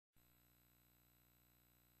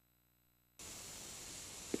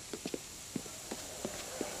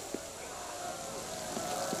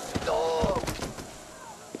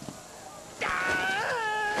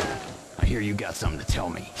I hear you got something to tell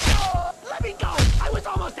me. Let me go! I was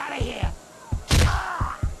almost out of here!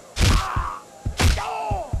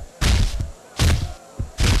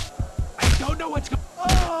 I don't know what's going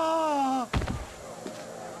on.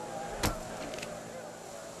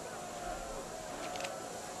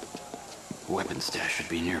 Weapon stash should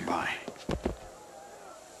be nearby.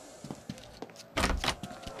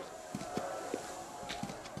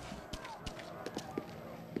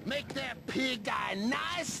 Make that pig die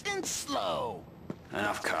nice and slow.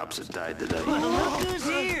 Enough cops have died today. Look who's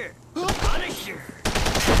here! Punisher!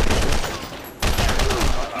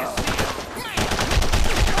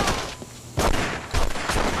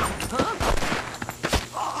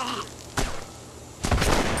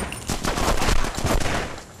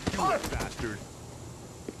 Bastard.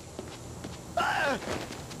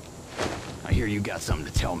 I hear you got something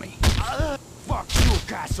to tell me. Fuck you,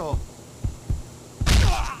 Castle!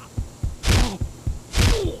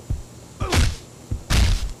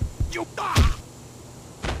 You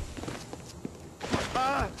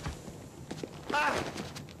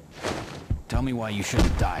Tell me why you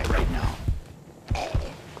shouldn't die right now.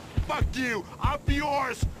 Fuck you! I'm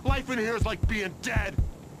yours! Life in here is like being dead!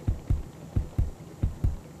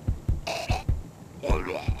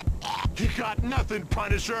 You got nothing,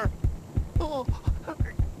 Punisher!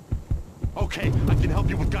 Okay, I can help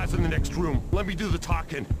you with guys in the next room. Let me do the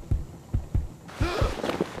talking.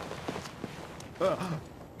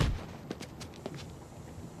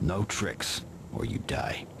 No tricks, or you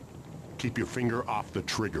die. Keep your finger off the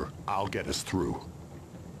trigger. I'll get us through.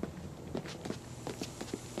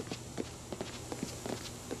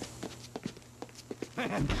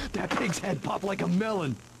 Man, that pig's head popped like a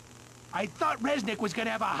melon. I thought Resnick was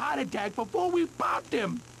gonna have a heart attack before we popped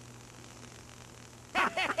him.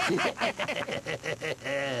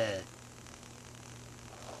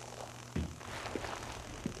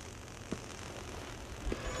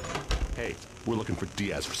 Hey, we're looking for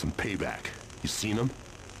Diaz for some payback. You seen him?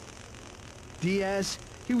 Diaz?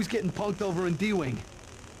 He was getting punked over in D-Wing.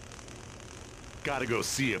 Gotta go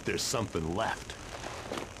see if there's something left.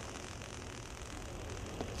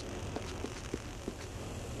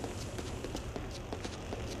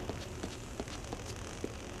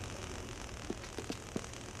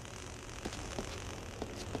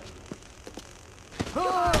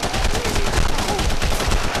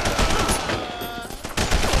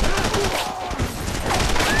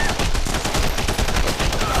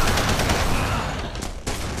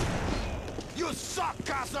 You suck,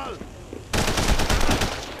 Castle!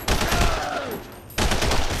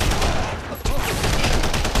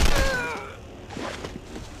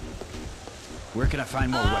 Where can I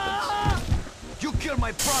find more weapons? You killed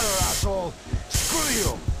my brother, asshole! Screw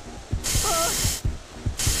you!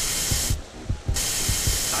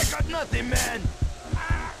 I got nothing, man!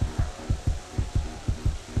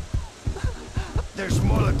 There's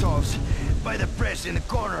Molotovs by the press in the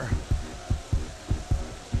corner.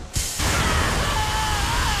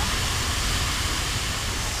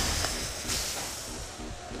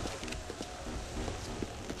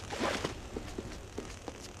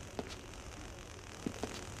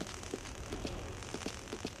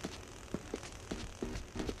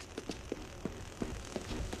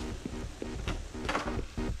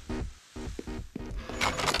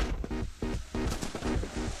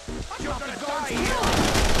 You're gonna die here!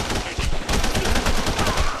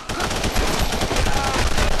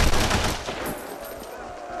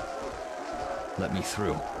 Let me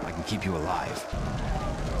through. I can keep you alive.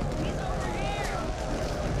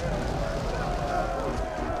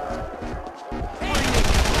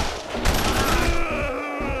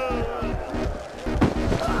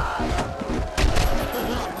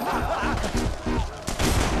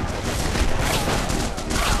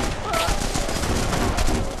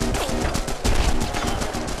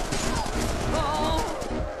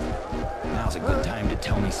 Now's a good time to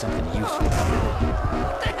tell me something useful.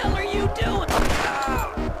 What the hell are you doing?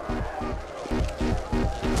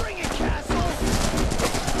 Bring it, Castle!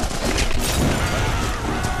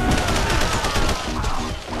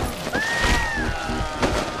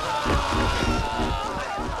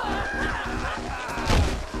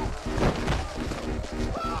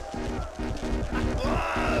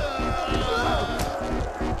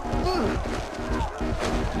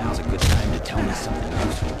 Now's a good time to tell me something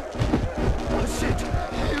useful. Oh shit!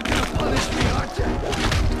 You're gonna punish me, aren't you?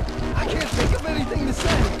 I can't think of anything to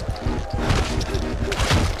say!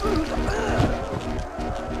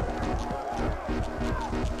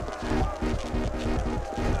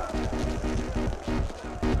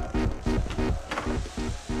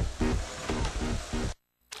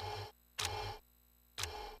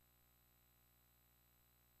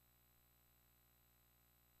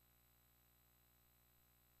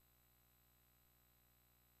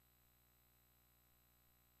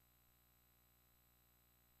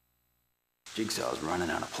 Jigsaw's running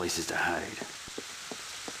out of places to hide.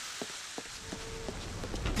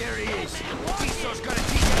 There he is. Jigsaw's gonna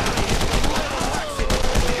take it out of here.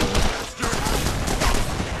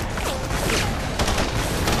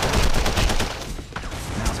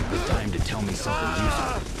 Now's a good time to tell me something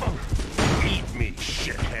useful. Eat me,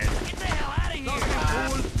 shithead. Get the hell out of here!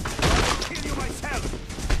 I'll kill you myself.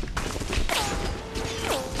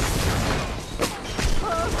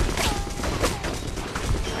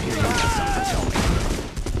 I hear you got something to tell me.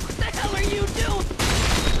 What the hell are you doing?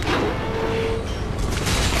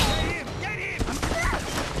 Get him!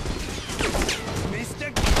 Mister.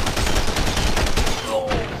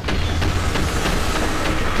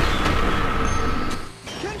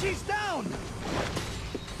 Kenji's down!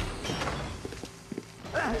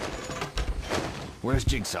 Where's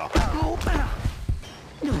Jigsaw?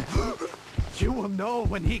 You will know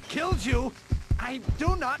when he kills you. I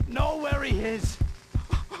do not know where he is.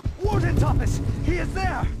 Warden's office! He is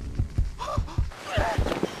there!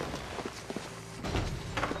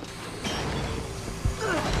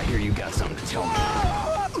 I hear you got something to tell me.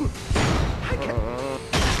 I can...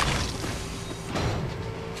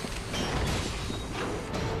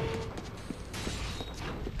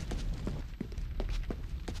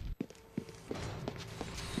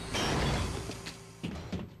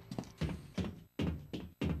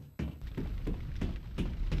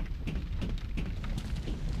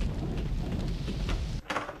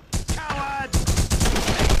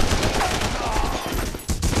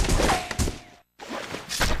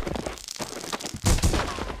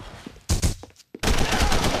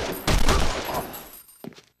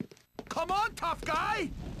 Come on, tough guy!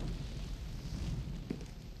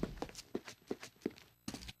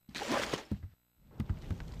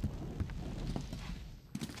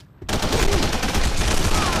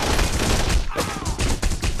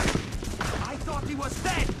 I thought he was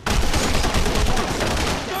dead!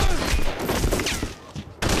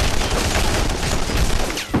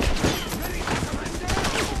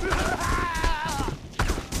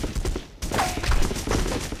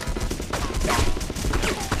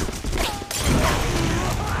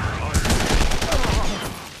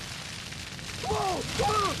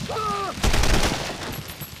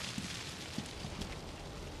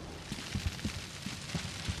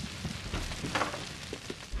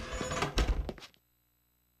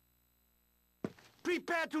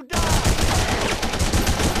 Prepare to die!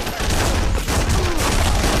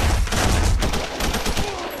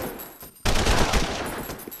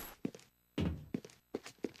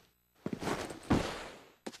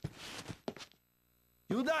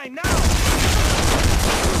 You die now!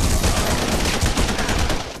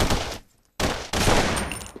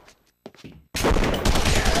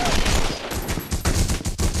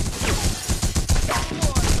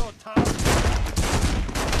 Oh, so tough.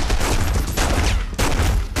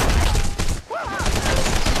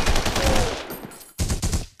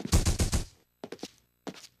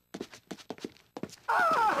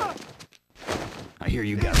 I hear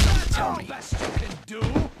you got something to tell me. Best you can do.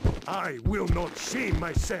 I will not shame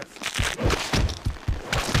myself.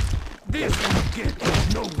 This will get me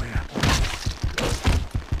nowhere.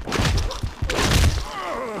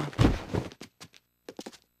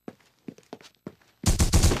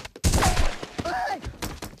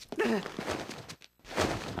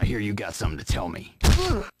 I hear you got something to tell me.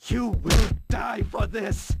 You will die for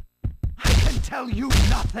this! I can tell you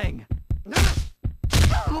nothing! You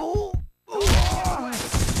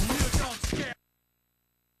don't scare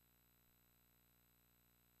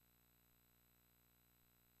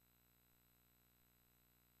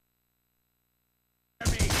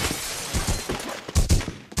me.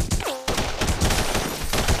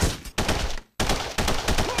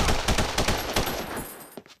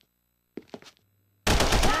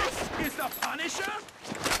 This is the Punisher?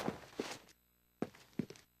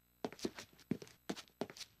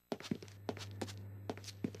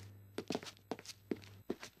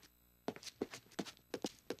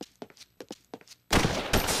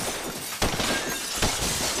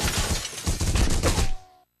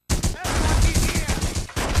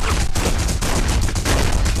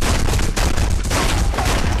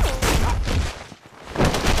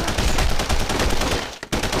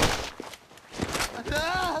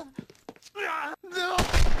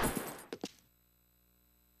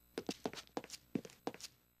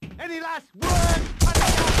 Any last word?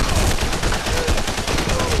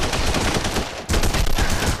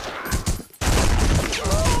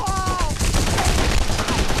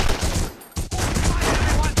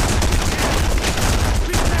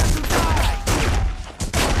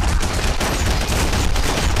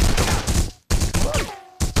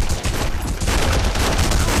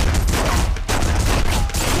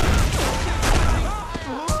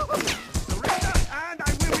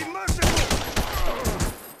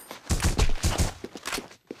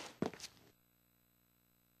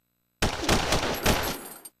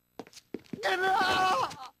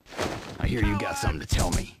 hear you got something to tell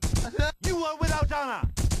me. You are without honor!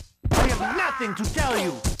 I have nothing to tell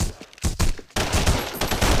you!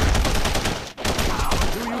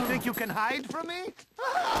 Do you think you can hide from me?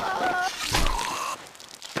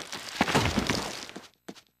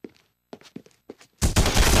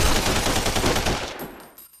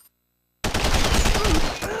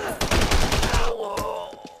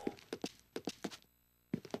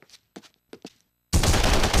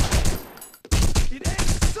 It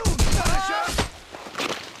ends soon, Punisher!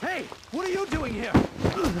 Hey, what are you doing here?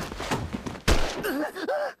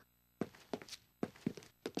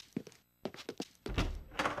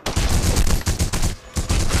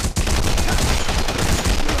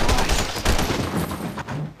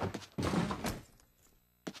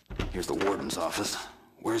 Here's the warden's office.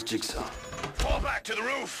 Where's Jigsaw? Fall back to the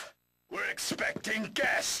roof! We're expecting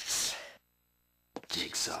guests!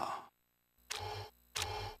 Jigsaw.